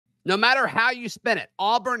No matter how you spin it,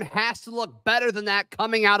 Auburn has to look better than that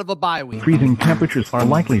coming out of a bye week. Freezing temperatures are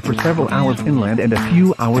likely for several hours inland and a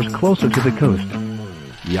few hours closer to the coast.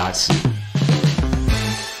 Yes.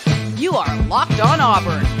 You are Locked On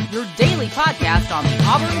Auburn, your daily podcast on the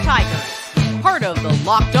Auburn Tigers. Part of the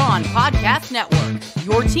Locked On Podcast Network,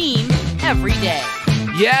 your team every day.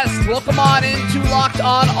 Yes, welcome on into Locked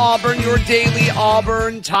On Auburn, your daily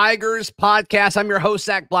Auburn Tigers podcast. I'm your host,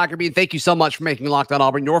 Zac Blackerby, and thank you so much for making Locked On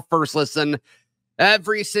Auburn your first listen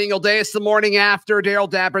every single day. It's the morning after. Darrell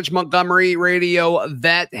Dapprich, Montgomery Radio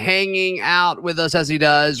vet, hanging out with us as he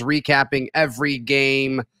does, recapping every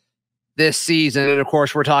game this season. And, of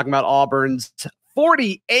course, we're talking about Auburn's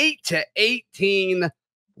 48-18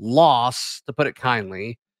 loss, to put it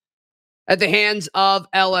kindly, at the hands of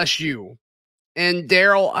LSU. And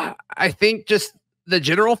Darrell, I think just the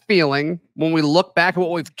general feeling when we look back at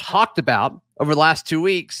what we've talked about over the last 2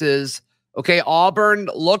 weeks is, okay, Auburn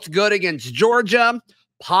looked good against Georgia,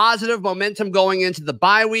 positive momentum going into the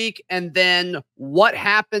bye week, and then what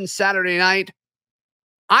happened Saturday night,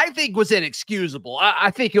 I think was inexcusable. I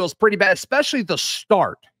think it was pretty bad, especially the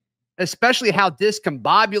start, especially how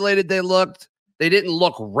discombobulated they looked. They didn't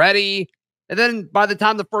look ready. And then by the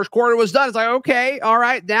time the first quarter was done, it's like, okay, all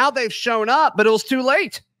right, now they've shown up, but it was too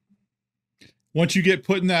late. Once you get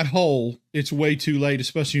put in that hole, it's way too late,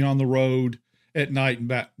 especially on the road at night in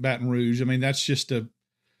Baton Rouge. I mean, that's just a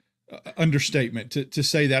understatement to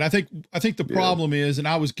say that. I think the problem is, and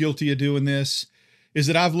I was guilty of doing this, is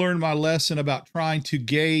that I've learned my lesson about trying to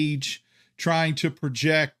gauge, trying to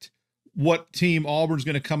project what team Auburn's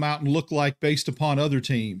going to come out and look like based upon other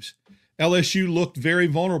teams. LSU looked very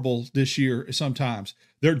vulnerable this year sometimes.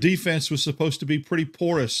 Their defense was supposed to be pretty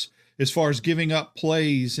porous as far as giving up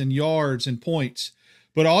plays and yards and points.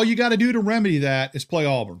 But all you got to do to remedy that is play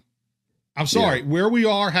Auburn. I'm sorry, where we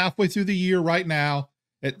are halfway through the year right now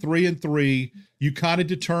at 3-3, you kind of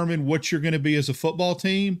determine what you're going to be as a football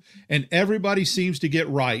team, and everybody seems to get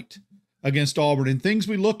right against Auburn. And things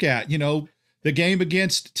we look at, you know, the game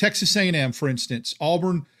against Texas A&M, for instance,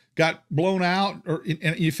 Auburn got blown out,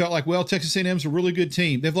 and you felt like, well, Texas A&M's a really good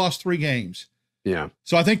team. They've lost 3 games. Yeah.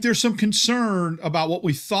 So I think there's some concern about what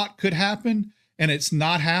we thought could happen, and it's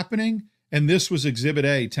not happening, and this was Exhibit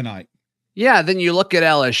A tonight. Yeah, then you look at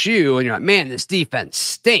LSU, and you're like, man, this defense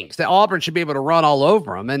stinks. That Auburn should be able to run all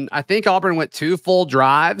over them. And I think Auburn went 2 full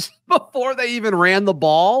drives before they even ran the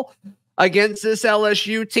ball against this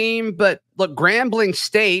LSU team. But look, Grambling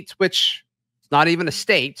State, which is not even a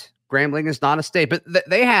state, Grambling is not a state, but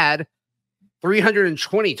they had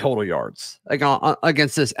 320 total yards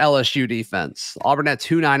against this LSU defense. Auburn had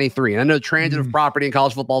 293. And I know transitive property in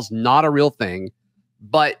college football is not a real thing,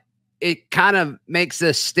 but it kind of makes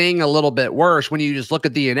this sting a little bit worse when you just look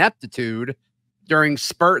at the ineptitude during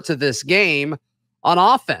spurts of this game on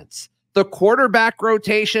offense. The quarterback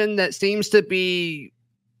rotation that seems to be,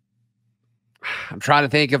 I'm trying to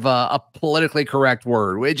think of a politically correct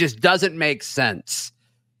word. It just doesn't make sense.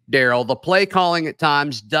 Darrell, the play calling at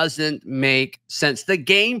times doesn't make sense. The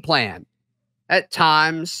game plan at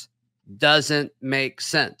times doesn't make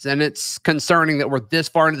sense. And it's concerning that we're this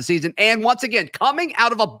far into the season. And once again, coming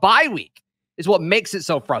out of a bye week is what makes it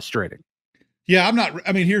so frustrating. Yeah,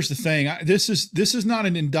 here's the thing. This is not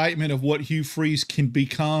an indictment of what Hugh Freeze can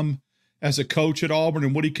become as a coach at Auburn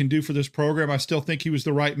and what he can do for this program. I still think he was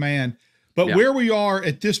the right man. But where we are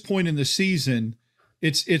at this point in the season,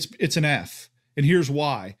 it's an F. And here's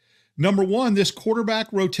why. Number one, this quarterback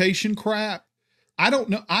rotation crap. I don't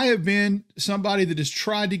know. I have been somebody that has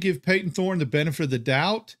tried to give Peyton Thorne the benefit of the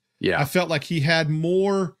doubt. Yeah. I felt like he had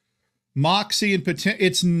more moxie and potential.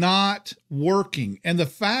 It's not working. And the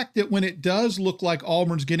fact that when it does look like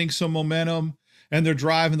Auburn's getting some momentum and they're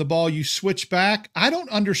driving the ball, you switch back. I don't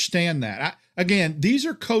understand that. Again, these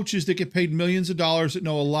are coaches that get paid millions of dollars that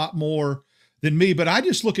know a lot more than me, but I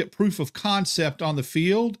just look at proof of concept on the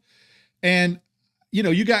field. And, you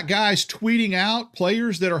know, you got guys tweeting out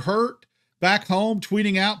players that are hurt back home,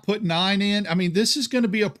 tweeting out, put 9 in. I mean, this is going to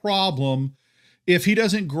be a problem if he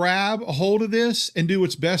doesn't grab a hold of this and do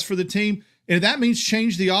what's best for the team. And if that means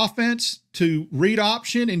change the offense to read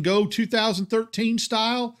option and go 2013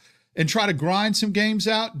 style and try to grind some games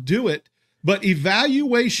out, do it. But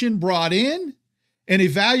evaluation brought in and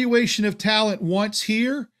evaluation of talent once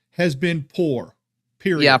here has been poor,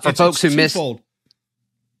 period. Yeah, for folks who missed it,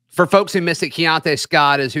 Keontae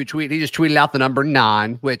Scott is who tweeted. He just tweeted out the number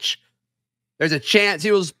 9, which there's a chance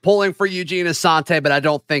he was pulling for Eugene Asante, but I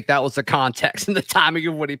don't think that was the context and the timing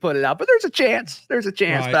of when he put it out. But there's a chance. There's a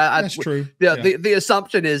chance. Right. But That's true. Yeah. The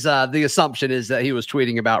assumption is that he was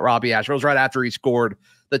tweeting about Robbie Ashford. It was right after he scored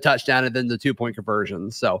the touchdown and then the 2-point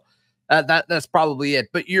conversion. So That's probably it.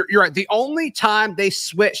 But you're right. The only time they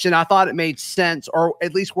switched, and I thought it made sense, or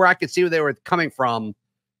at least where I could see where they were coming from,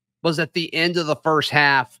 was at the end of the first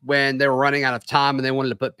half when they were running out of time and they wanted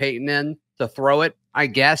to put Peyton in to throw it. I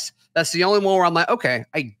guess that's the only one where I'm like, okay,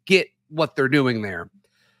 I get what they're doing there.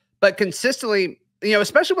 But consistently,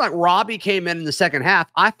 especially when like Robbie came in the second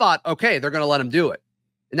half, I thought, okay, they're going to let him do it.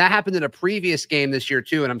 And that happened in a previous game this year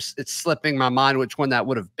too. And it's slipping my mind which one that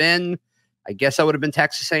would have been. I guess I would have been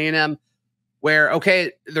Texas A&M, where,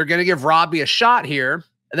 okay, they're going to give Robbie a shot here.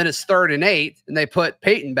 And then it's 3rd and 8 and they put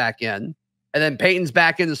Peyton back in. And then Peyton's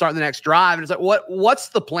back in to start the next drive. And it's like, what's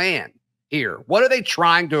the plan here? What are they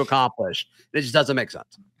trying to accomplish? It just doesn't make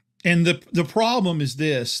sense. And the problem is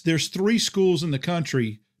this. There's 3 schools in the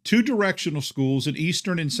country, 2 directional schools in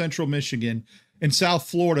Eastern and Central Michigan and South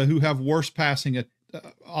Florida who have worse passing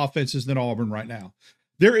offenses than Auburn right now.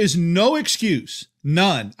 There is no excuse,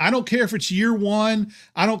 none. I don't care if it's year 1.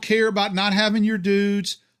 I don't care about not having your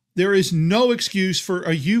dudes. There is no excuse for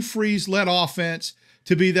a Hugh Freeze-led offense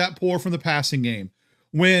to be that poor from the passing game.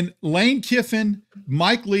 When Lane Kiffin,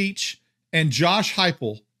 Mike Leach, and Josh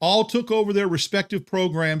Heupel all took over their respective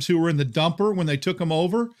programs who were in the dumper when they took them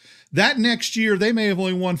over, that next year they may have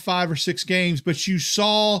only won 5 or 6 games, but you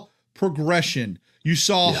saw progression. You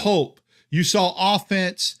saw hope. You saw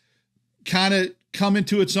offense kind of come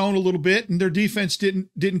into its own a little bit, and their defense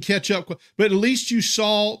didn't catch up. But at least you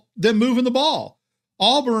saw them moving the ball.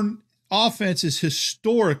 Auburn offense is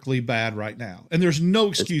historically bad right now, and there's no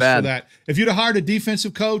excuse for that. If you'd have hired a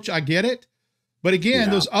defensive coach, I get it. But again,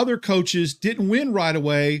 those other coaches didn't win right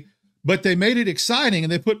away, but they made it exciting,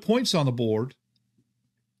 and they put points on the board.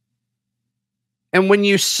 And when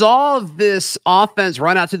you saw this offense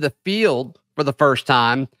run out to the field for the first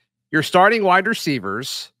time, your starting wide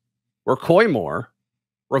receivers were Coy Moore,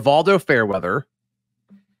 Rivaldo Fairweather,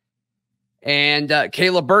 and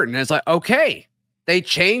Caleb Burton. And it's like, okay, they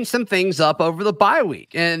changed some things up over the bye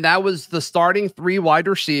week. And that was the starting 3 wide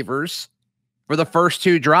receivers for the first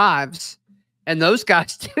 2 drives. And those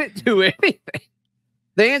guys didn't do anything.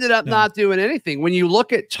 They ended up not doing anything. When you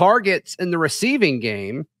look at targets in the receiving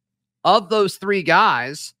game, of those 3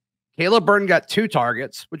 guys, Caleb Burton got 2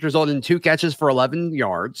 targets, which resulted in 2 catches for 11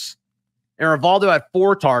 yards. And Rivaldo had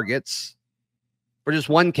 4 targets for just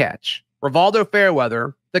 1 catch. Rivaldo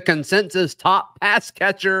Fairweather, the consensus top pass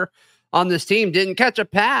catcher on this team, didn't catch a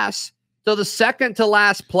pass till the second to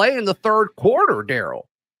last play in the 3rd quarter, Darrell.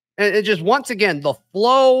 And it just, once again, the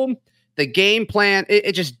flow, the game plan,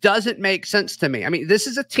 it just doesn't make sense to me. I mean, this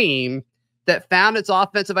is a team that found its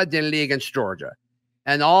offensive identity against Georgia.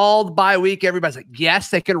 And all the bye week, everybody's like, yes,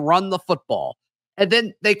 they can run the football. And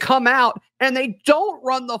then they come out and they don't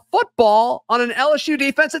run the football on an LSU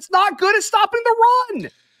defense. It's not good at stopping the run.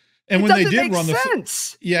 And when they did run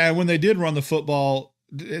when they did run the football,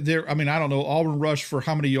 I don't know, Auburn rushed for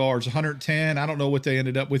how many yards? 110. I don't know what they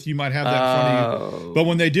ended up with. You might have that in front of you. But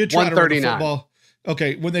when they did try to run the football,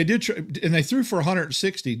 okay, when they did, and they threw for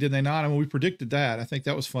 160, did they not? I mean, we predicted that. I think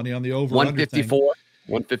that was funny on the over 154.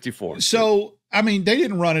 154. So, I mean, they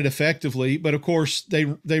didn't run it effectively, but of course they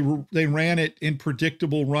ran it in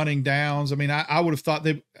predictable running downs. I mean, I would have thought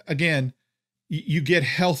you get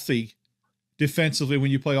healthy defensively when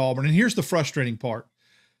you play Auburn. And here's the frustrating part.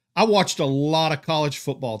 I watched a lot of college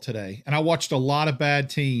football today, and I watched a lot of bad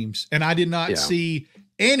teams, and I did not see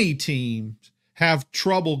any team have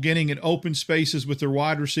trouble getting in open spaces with their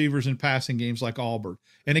wide receivers in passing games like Auburn.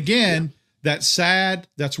 And again, that's sad,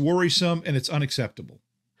 that's worrisome, and it's unacceptable.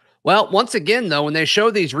 Well, once again, though, when they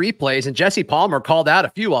show these replays, and Jesse Palmer called out a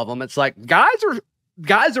few of them, it's like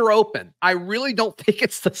guys are open. I really don't think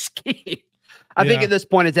it's the scheme. I think at this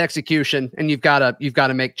point it's execution, and you've got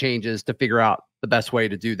to make changes to figure out the best way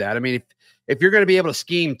to do that. I mean, if you're going to be able to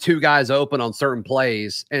scheme 2 guys open on certain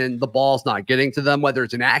plays and the ball's not getting to them, whether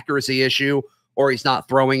it's an accuracy issue or he's not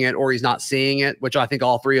throwing it or he's not seeing it, which I think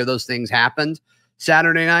all 3 of those things happened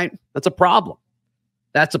Saturday night, that's a problem.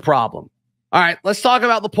 That's a problem. All right, let's talk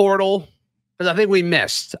about the portal, because I think we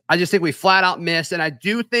missed. I just think we flat out missed, and I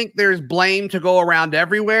do think there's blame to go around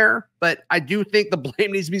everywhere, but I do think the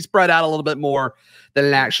blame needs to be spread out a little bit more than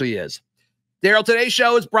it actually is. Darrell, today's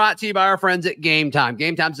show is brought to you by our friends at Game Time.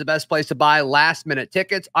 Game Time is the best place to buy last-minute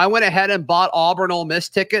tickets. I went ahead and bought Auburn Ole Miss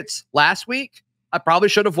tickets last week. I probably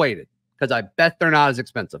should have waited, because I bet they're not as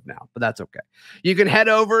expensive now, but that's okay. You can head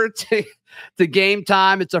over to Game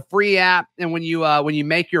Time. It's a free app, and when you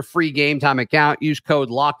make your free Game Time account, use code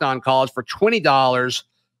LOCKEDONCollege for $20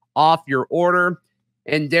 off your order.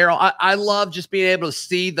 And Darrell, I love just being able to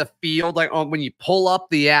see the field. Like when you pull up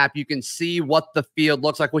the app, you can see what the field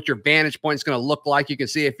looks like, what your vantage point is going to look like. You can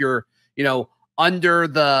see if you're, under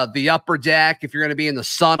the upper deck, if you're going to be in the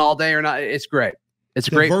sun all day or not. It's great. It's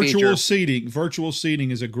a great virtual feature. Virtual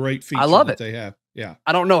seating is a great feature. I love it. They have. Yeah.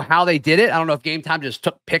 I don't know how they did it. I don't know if Game Time just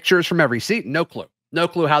took pictures from every seat. No clue. No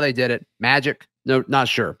clue how they did it. Magic. No, not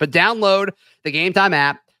sure. But download the Game Time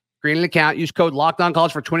app, create an account, use code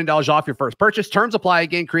LOCKEDONCollege for $20 off your first purchase. Terms apply.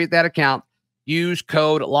 Again, create that account. Use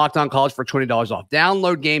code LOCKEDONCollege for $20 off.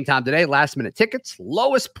 Download Game Time today. Last minute tickets,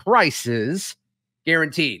 lowest prices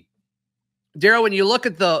guaranteed. Darrell, when you look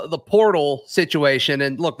at the portal situation,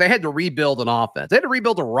 and look, they had to rebuild an offense. They had to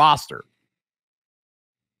rebuild a roster.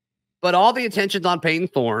 But all the attention's on Peyton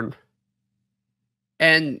Thorne.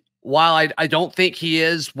 And while I don't think he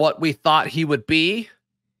is what we thought he would be,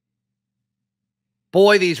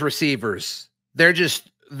 boy, these receivers,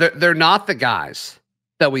 they're not the guys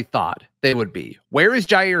that we thought they would be. Where is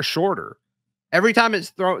Jair Shorter? Every time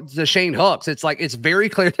it's thrown to Shane Hooks, it's like it's very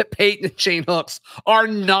clear that Peyton and Shane Hooks are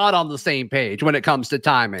not on the same page when it comes to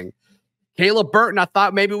timing. Caleb Burton, I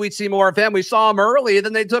thought maybe we'd see more of him. We saw him early, and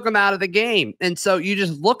then they took him out of the game. And so you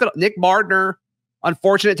just look at Nick Mardner,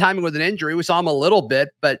 unfortunate timing with an injury. We saw him a little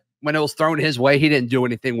bit, but when it was thrown his way, he didn't do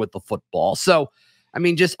anything with the football. So, I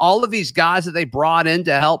mean, just all of these guys that they brought in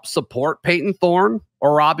to help support Peyton Thorne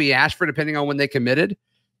or Robbie Ashford, depending on when they committed,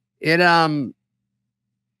 it's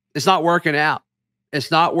not working out.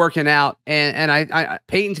 It's not working out. And I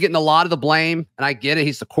Peyton's getting a lot of the blame, and I get it.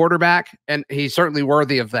 He's the quarterback, and he's certainly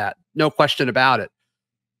worthy of that. No question about it.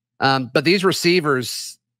 But these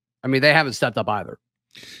receivers, I mean, they haven't stepped up either.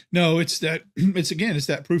 No, it's that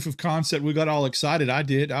proof of concept. We got all excited.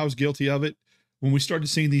 I was guilty of it. When we started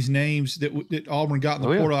seeing these names that Auburn got in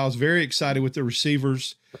the portal, I was very excited with the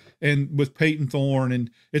receivers and with Peyton Thorne. And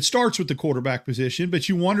it starts with the quarterback position, but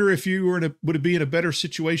you wonder if you would it be in a better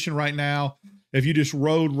situation right now if you just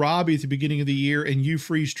rode Robbie at the beginning of the year and you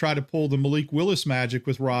try to pull the Malik Willis magic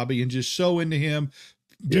with Robbie and just sew into him,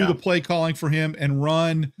 do the play calling for him, and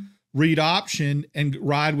run read option and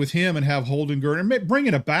ride with him and have Holden Gurner. Bring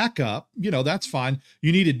in a backup. That's fine.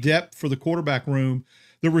 You need a depth for the quarterback room.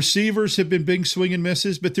 The receivers have been big swing and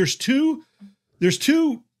misses, but there's two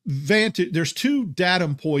datum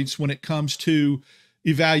points when it comes to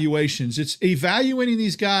evaluations. It's evaluating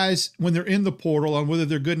these guys when they're in the portal on whether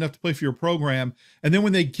they're good enough to play for your program. And then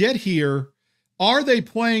when they get here, are they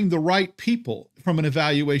playing the right people from an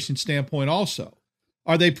evaluation standpoint also?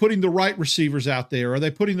 Are they putting the right receivers out there? Are they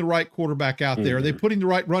putting the right quarterback out there? Are they putting the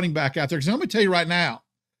right running back out there? Because I'm going to tell you right now,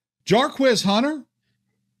 Jarquez Hunter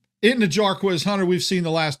isn't the Jarquez Hunter we've seen the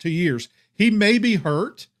last 2 years. He may be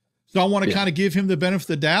hurt, so I want to kind of give him the benefit of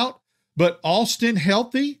the doubt. But Alston,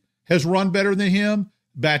 healthy, has run better than him.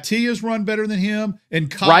 Battie has run better than him. And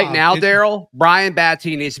Cobb, right now, Darrell, Brian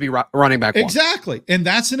Battie needs to be running back one. Exactly. And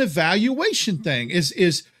that's an evaluation thing.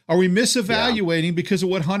 Are we misevaluating because of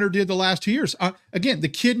what Hunter did the last 2 years? Again, the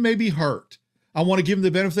kid may be hurt. I want to give him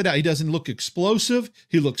the benefit of the doubt. He doesn't look explosive.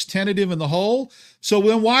 He looks tentative in the hole. So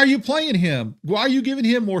then why are you playing him? Why are you giving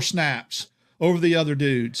him more snaps over the other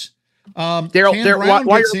dudes? Darrell, while you're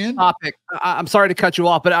on this topic, I'm sorry to cut you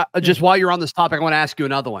off, but just while you're on this topic, I want to ask you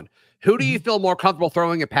another one. Who do you feel more comfortable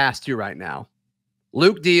throwing a pass to right now?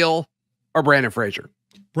 Luke Deal or Brandon Frazier?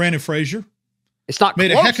 Brandon Frazier. It's not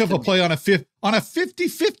made a heck of a play on a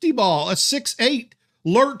 50-50 ball, a 6'8"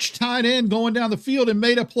 lurch tight end going down the field, and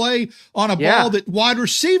made a play on a ball that wide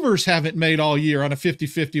receivers haven't made all year on a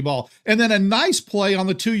 50-50 ball. And then a nice play on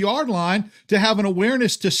the 2-yard line to have an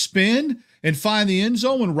awareness to spin and find the end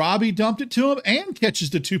zone when Robbie dumped it to him and catches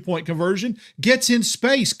the 2-point conversion, gets in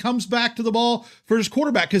space, comes back to the ball for his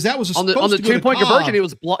quarterback. Because that was on the 2-point conversion.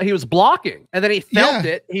 He was blocking, and then he felt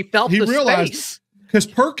it. He felt the space. Because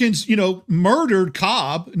Perkins, murdered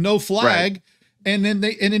Cobb, no flag, and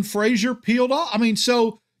then Frazier peeled off. I mean,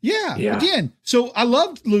 again, so I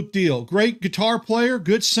loved Luke Deal. Great guitar player,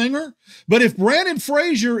 good singer. But if Brandon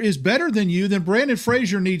Frazier is better than you, then Brandon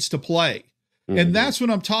Frazier needs to play. And that's what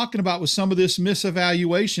I'm talking about with some of this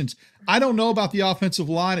misevaluations. I don't know about the offensive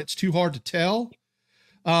line. It's too hard to tell.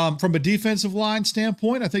 From a defensive line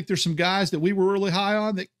standpoint, I think there's some guys that we were really high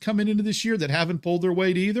on that coming into this year that haven't pulled their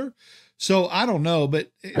weight either. So I don't know,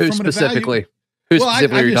 but who specifically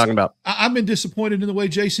are you talking about? I've been disappointed in the way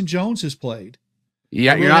Jason Jones has played.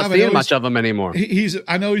 Yeah, you're not seeing much of him anymore.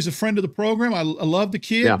 I know he's a friend of the program. I love the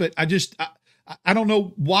kid, but I don't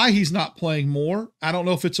know why he's not playing more. I don't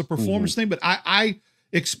know if it's a performance thing, but I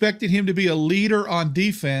expected him to be a leader on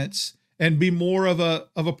defense and be more of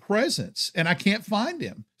a presence, and I can't find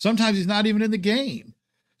him. Sometimes he's not even in the game.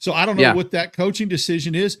 So I don't know what that coaching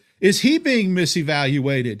decision is. Is he being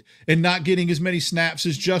misevaluated and not getting as many snaps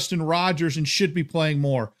as Justin Rogers and should be playing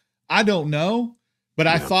more? I don't know, but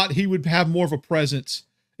I thought he would have more of a presence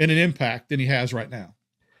and an impact than he has right now.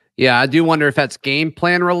 Yeah, I do wonder if that's game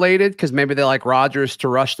plan related, because maybe they like Rodgers to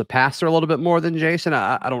rush the passer a little bit more than Jason.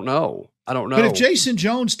 I don't know. But if Jason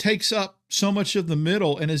Jones takes up so much of the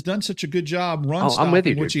middle and has done such a good job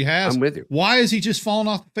stopping, which he has, I'm with you. Why is he just falling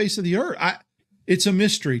off the face of the earth? It's a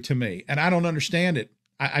mystery to me, and I don't understand it.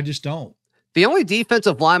 I just don't. The only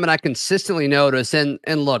defensive lineman I consistently notice, and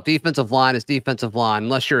look, defensive line is defensive line.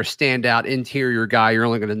 Unless you're a standout interior guy, you're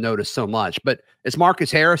only going to notice so much. But it's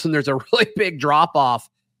Marcus Harrison. There's a really big drop-off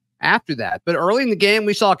after that. But early in the game,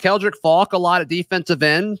 we saw Keldrick Falk a lot at defensive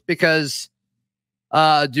end because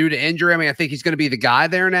due to injury. I mean, I think he's going to be the guy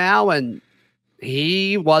there now, and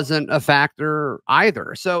he wasn't a factor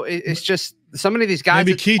either. So it's just so many of these guys.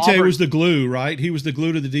 Maybe Keite was the glue, right? He was the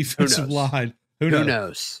glue to the defensive line. Who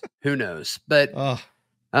knows? But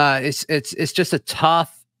it's just a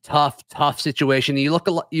tough situation. You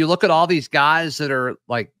look at all these guys that are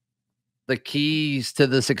like the keys to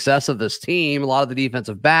the success of this team. A lot of the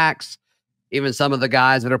defensive backs, even some of the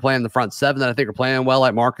guys that are playing the front seven that I think are playing well,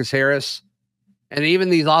 like Marcus Harris, and even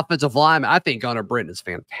these offensive linemen. I think Gunnar Britton is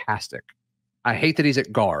fantastic. I hate that he's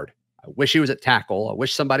at guard. I wish he was at tackle. I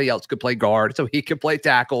wish somebody else could play guard so he could play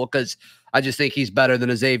tackle, because I just think he's better than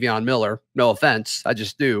a Xavion Miller. No offense. I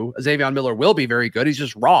just do. Xavion Miller will be very good. He's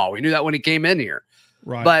just raw. We knew that when he came in here.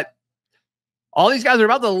 Right. But all these guys are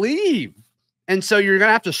about to leave. And so you're going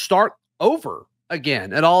to have to start over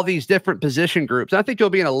again at all these different position groups. And I think you'll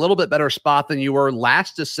be in a little bit better spot than you were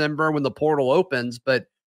last December when the portal opens, but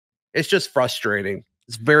it's just frustrating.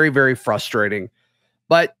 It's very, very frustrating.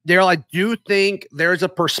 But Darrell, I do think there's a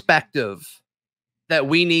perspective that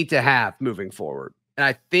we need to have moving forward. And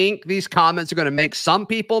I think these comments are going to make some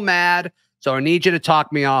people mad. So I need you to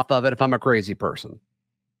talk me off of it if I'm a crazy person.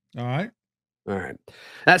 All right.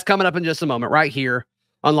 That's coming up in just a moment right here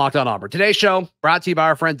on Locked On Auburn. Today's show brought to you by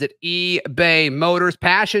our friends at eBay Motors.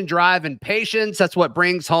 Passion, drive, and patience. That's what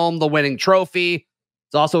brings home the winning trophy.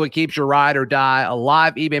 It's also what keeps your ride or die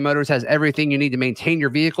alive. eBay Motors has everything you need to maintain your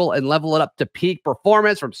vehicle and level it up to peak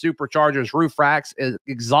performance, from superchargers, roof racks,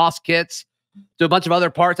 exhaust kits, to a bunch of other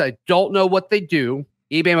parts. I don't know what they do.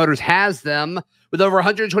 eBay Motors has them. With over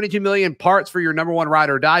 122 million parts for your number one ride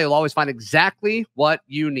or die, you'll always find exactly what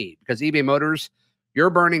you need, because eBay Motors, you're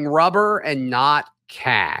burning rubber and not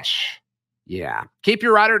cash. Yeah. Keep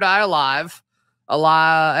your ride or die alive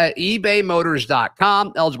at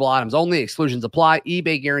ebaymotors.com. Eligible items only. Exclusions apply.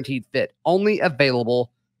 eBay guaranteed fit. Only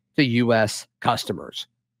available to U.S. customers.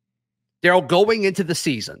 Darrell, going into the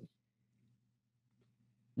season,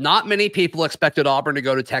 not many people expected Auburn to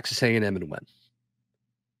go to Texas A&M and win.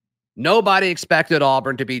 Nobody expected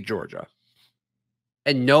Auburn to beat Georgia.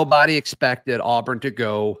 And nobody expected Auburn to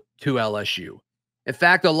go to LSU. In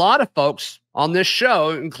fact, a lot of folks on this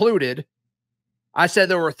show included, I said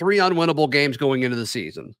there were 3 unwinnable games going into the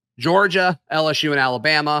season: Georgia, LSU, and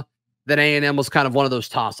Alabama. Then A&M was kind of one of those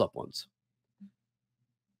toss-up ones.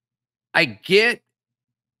 I get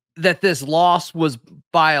that this loss was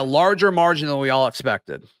by a larger margin than we all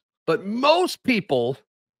expected, but most people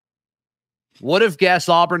would have guessed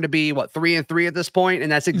Auburn to be 3-3 at this point,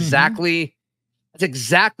 and that's exactly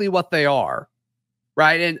what they are,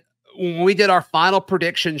 right? And when we did our final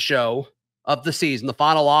prediction show of the season, the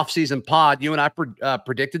final offseason pod, you and I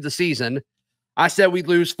predicted the season. I said we'd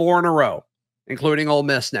lose 4 in a row, including Ole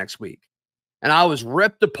Miss next week. And I was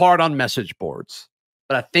ripped apart on message boards,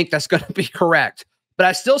 but I think that's going to be correct. But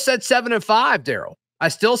I still said 7-5, Darrell. I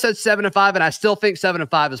still said 7-5, and I still think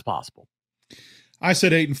 7-5 is possible. I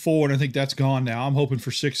said 8-4, and I think that's gone now. I'm hoping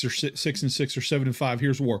for 6-6 or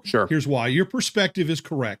 7-5. Here's why. Your perspective is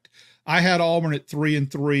correct. I had Auburn at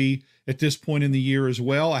 3-3 at this point in the year as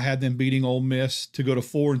well. I had them beating Ole Miss to go to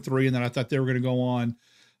 4-3, and then I thought they were going to go on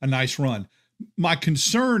a nice run. My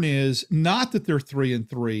concern is not that they're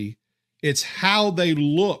 3-3; it's how they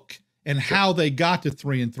look and how they got to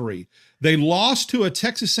 3-3. They lost to a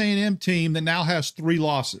Texas A&M team that now has 3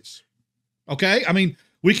 losses. Okay, I mean,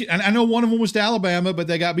 I know one of them was to Alabama, but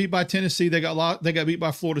they got beat by Tennessee. They got beat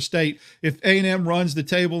by Florida State. If A&M runs the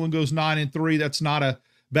table and goes 9-3, that's not a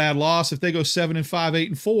bad loss. If they go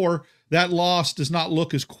 7-5, 8-4, that loss does not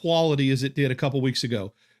look as quality as it did a couple weeks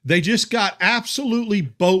ago. They just got absolutely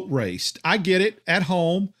boat raced. I get it, at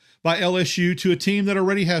home by LSU, to a team that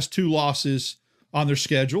already has 2 losses on their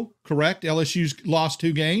schedule, correct? LSU's lost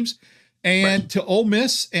 2 games, and to Ole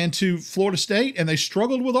Miss and to Florida State, and they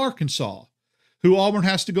struggled with Arkansas, who Auburn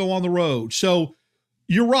has to go on the road. So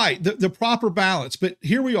you're right, the proper balance. But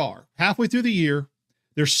here we are, halfway through the year.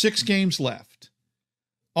 There's 6 games left.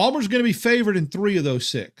 Auburn's going to be favored in 3 of those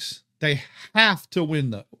 6. They have to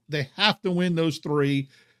win They have to win those 3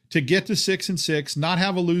 to get to 6-6, not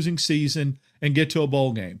have a losing season, and get to a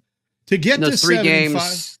bowl game. To get to those three 7-5,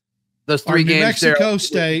 games, those three New games, Mexico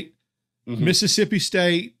State, Mm-hmm. Mississippi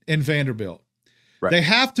State, and Vanderbilt. Right. They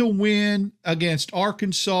have to win against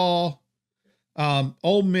Arkansas,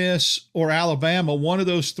 Ole Miss, or Alabama, one of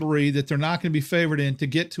those three that they're not going to be favored in to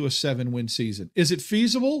get to a 7-win season. Is it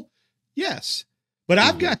feasible? Yes. But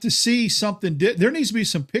I've got to see something. There needs to be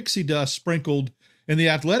some pixie dust sprinkled in the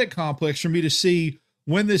athletic complex for me to see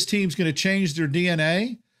when this team's going to change their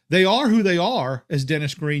DNA. They are who they are, as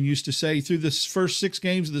Dennis Green used to say, through the first 6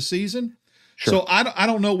 games of the season. Sure. So I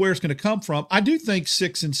don't know where it's going to come from. I do think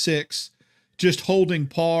 6-6, just holding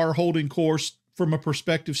par, holding course from a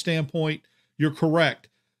perspective standpoint, you're correct.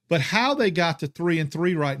 But how they got to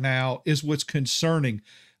 3-3 right now is what's concerning.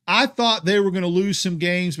 I thought they were going to lose some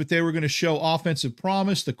games, but they were going to show offensive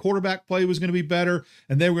promise. The quarterback play was going to be better,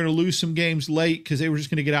 and they were going to lose some games late because they were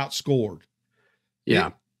just going to get outscored.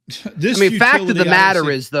 Yeah. Fact of the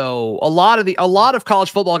matter is, though, a lot of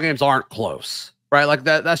college football games aren't close. Right, like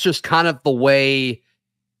that's just kind of the way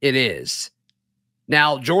it is.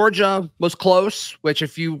 Now, Georgia was close, which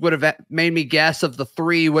if you would have made me guess of the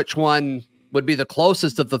 3, which one would be the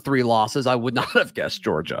closest of the 3 losses, I would not have guessed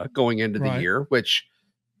Georgia going into the year, which,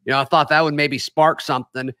 I thought that would maybe spark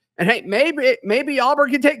something. And hey, maybe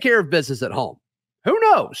Auburn can take care of business at home. Who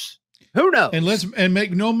knows? And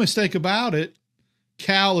make no mistake about it,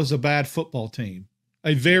 Cal is a bad football team.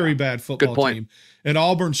 A very bad football team. And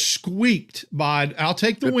Auburn squeaked by, I'll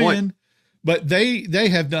take the win, but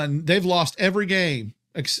they've lost every game,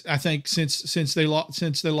 I think, since they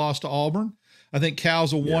lost to Auburn. I think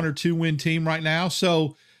Cal's a 1 or 2 win team right now.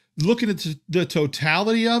 So looking at the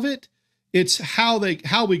totality of it, it's how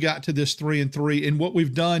we got to this 3-3 and what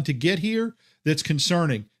we've done to get here that's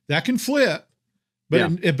concerning. That can flip,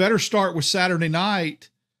 but it better start with Saturday night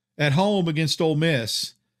at home against Ole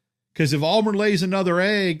Miss. Because if Auburn lays another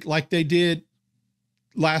egg like they did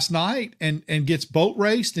last night and gets boat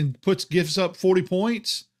raced and gives up 40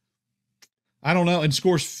 points, I don't know, and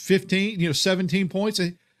scores 17 points.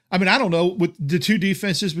 I don't know, with the 2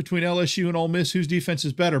 defenses between LSU and Ole Miss, whose defense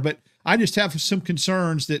is better. But I just have some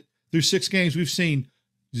concerns that through 6 games we've seen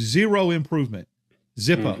 0 improvement.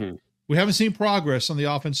 Zippo. Mm-hmm. We haven't seen progress on the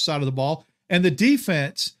offensive side of the ball. And the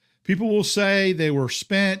defense, people will say they were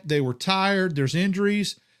spent, they were tired, there's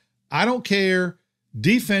injuries. I don't care.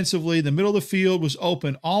 Defensively, the middle of the field was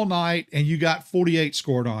open all night, and you got 48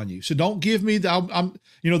 scored on you. So don't give me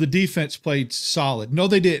the defense played solid. No,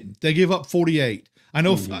 they didn't. They give up 48. I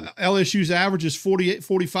know LSU's average is 48,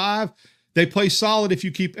 45. They play solid if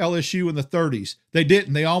you keep LSU in the 30s. They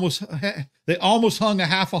didn't. They almost hung a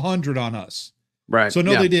half 100 on us. Right. So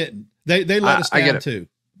no, they didn't. They let us down too.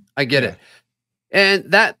 I get it. And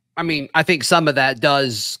that, I think some of that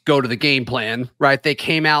does go to the game plan, right? They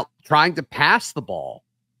came out trying to pass the ball,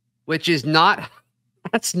 which is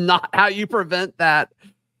that's not how you prevent that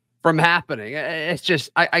from happening. It's just,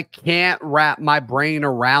 I can't wrap my brain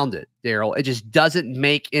around it, Darrell. It just doesn't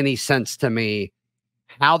make any sense to me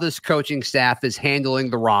how this coaching staff is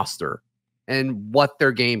handling the roster and what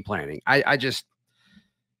they're game planning. I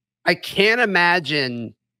can't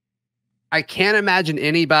imagine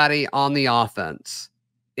anybody on the offense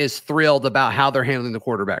is thrilled about how they're handling the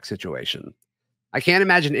quarterback situation. I can't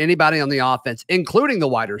imagine anybody on the offense, including the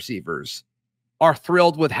wide receivers, are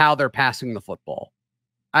thrilled with how they're passing the football.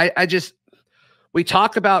 We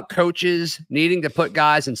talk about coaches needing to put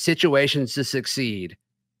guys in situations to succeed.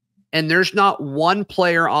 And there's not one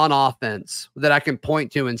player on offense that I can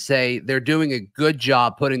point to and say they're doing a good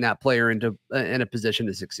job putting that player in a position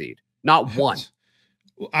to succeed. Not one.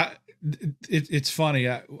 It's funny.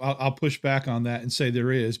 I'll push back on that and say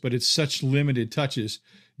there is, but it's such limited touches.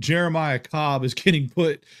 Jeremiah Cobb is getting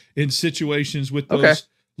put in situations with those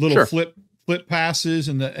little flip passes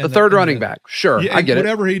and the third running back. Sure, I get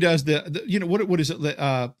whatever he does. What is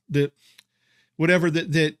it? Whatever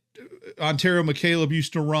that Ontario McCaleb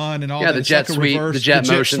used to run and all that. The jet sweep, the jet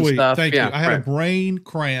motion sweep. stuff. Thank you. I had a brain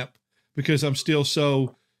cramp because I'm still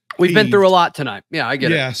so. We've been through a lot tonight. Yeah, I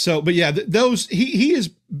get it. Yeah. So, but yeah, those he is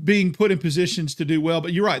being put in positions to do well.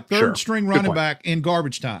 But you're right, third string running back in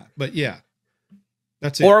garbage time. But yeah,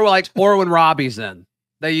 that's it. Or when Robbie's in,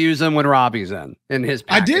 they use him when Robbie's in his.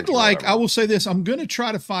 I will say this. I'm going to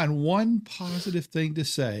try to find one positive thing to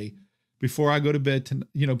say before I go to bed.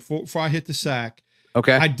 Before I hit the sack.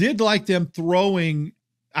 Okay. I did like them throwing.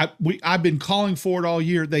 I've been calling for it all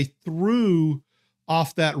year. They threw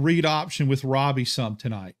off that read option with Robbie some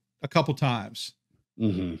tonight. A couple times.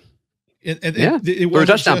 Mm-hmm. It was a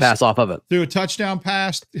touchdown pass off of it. Threw a touchdown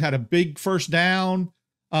pass, had a big first down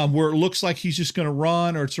where it looks like he's just going to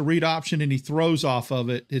run, or it's a read option and he throws off of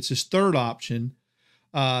it. It's his third option.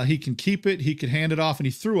 He can keep it. He could hand it off, and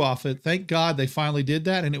he threw off it. Thank God they finally did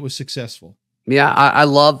that, and it was successful. Yeah, I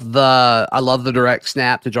love the direct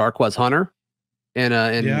snap to Jarquez Hunter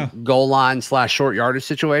in goal line / short yardage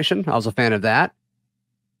situation. I was a fan of that.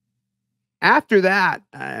 After that,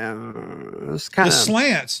 it was kind of the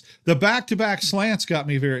slants. The back-to-back slants got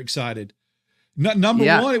me very excited. Number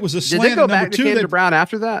one, it was a slant. Did they go back to Camden Brown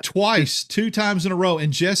after that? Twice, 2 times in a row.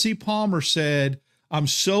 And Jesse Palmer said, I'm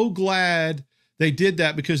so glad they did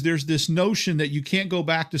that because there's this notion that you can't go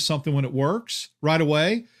back to something when it works right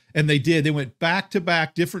away. And they did. They went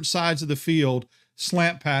back-to-back, different sides of the field,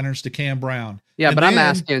 slant patterns to Cam Brown. Yeah, and but I'm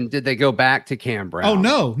asking, did they go back to Cam Brown?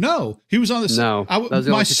 Oh, no. He was on the side. No,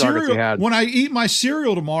 my cereal. When I eat my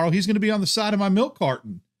cereal tomorrow, he's going to be on the side of my milk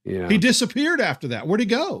carton. Yeah. He disappeared after that. Where'd he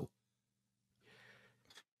go?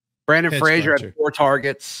 Brandon Frazier had 4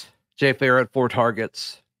 targets. Jay Fair had 4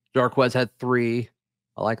 targets. Jarquez had 3.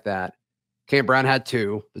 I like that. Cam Brown had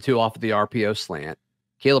 2. The 2 off of the RPO slant.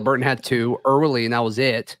 Caleb Burton had 2 early, and that was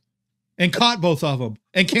it. And caught both of them.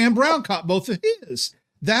 And Cam Brown caught both of his.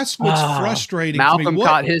 That's what's frustrating. Malcolm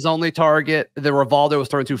caught his only target. The Rivaldo was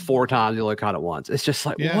thrown to 4 times. He only caught it once. It's just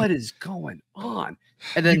like, what is going on?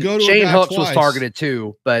 And then Shane Hooks was targeted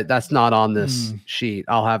too, but that's not on this sheet.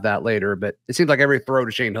 I'll have that later. But it seems like every throw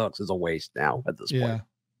to Shane Hooks is a waste now at this point.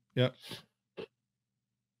 Yep.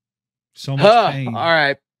 So much pain. All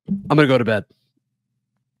right. I'm going to go to bed.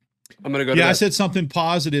 I said something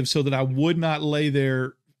positive so that I would not lay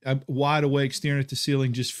there wide awake, staring at the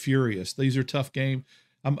ceiling, just furious. These are tough games.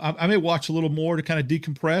 I may watch a little more to kind of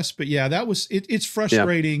decompress, but that was it. It's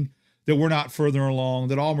frustrating that we're not further along,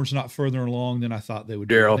 that Auburn's not further along than I thought they would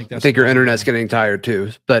be. Darrell, I think your internet's getting tired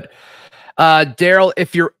too. But Darrell,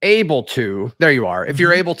 if you're able to, there you are. If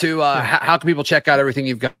you're able to, how can people check out everything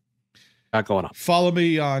you've got going on? Follow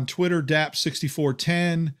me on Twitter,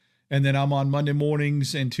 DAP6410, and then I'm on Monday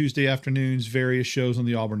mornings and Tuesday afternoons, various shows on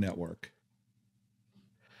the Auburn Network.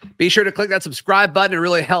 Be sure to click that subscribe button. It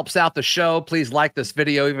really helps out the show. Please like this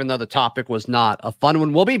video, even though the topic was not a fun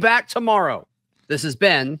one. We'll be back tomorrow. This has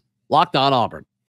been Locked On Auburn.